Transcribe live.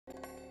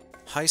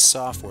Heist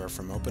software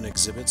from Open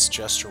Exhibits,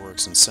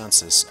 GestureWorks, and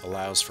Sensus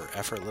allows for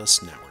effortless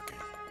networking.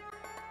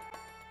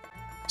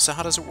 So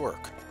how does it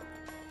work?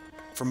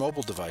 For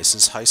mobile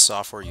devices, Heist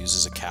software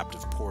uses a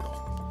captive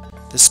portal.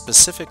 This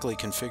specifically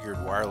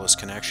configured wireless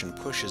connection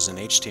pushes an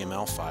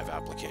HTML5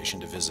 application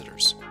to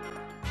visitors.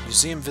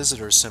 Museum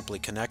visitors simply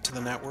connect to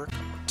the network,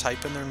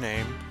 type in their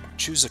name,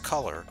 choose a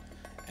color,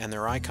 and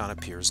their icon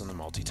appears on the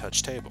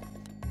multi-touch table.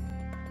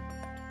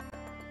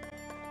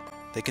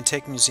 They can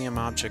take museum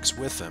objects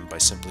with them by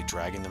simply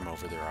dragging them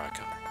over their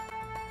icon.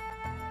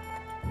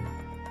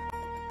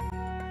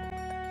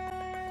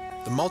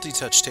 The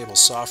multi-touch table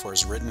software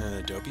is written in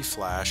Adobe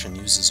Flash and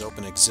uses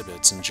Open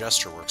Exhibits and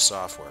GestureWorks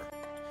software.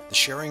 The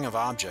sharing of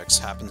objects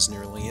happens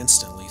nearly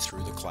instantly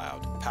through the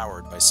cloud,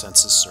 powered by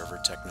Sensus server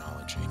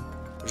technology.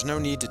 There's no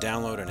need to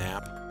download an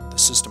app. The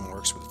system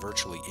works with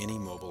virtually any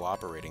mobile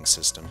operating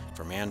system,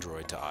 from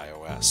Android to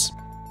iOS.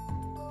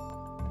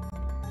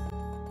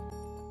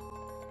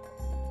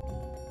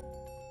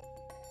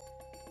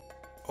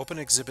 Open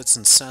Exhibits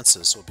and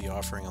Sensus will be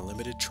offering a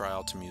limited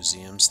trial to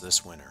museums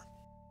this winter.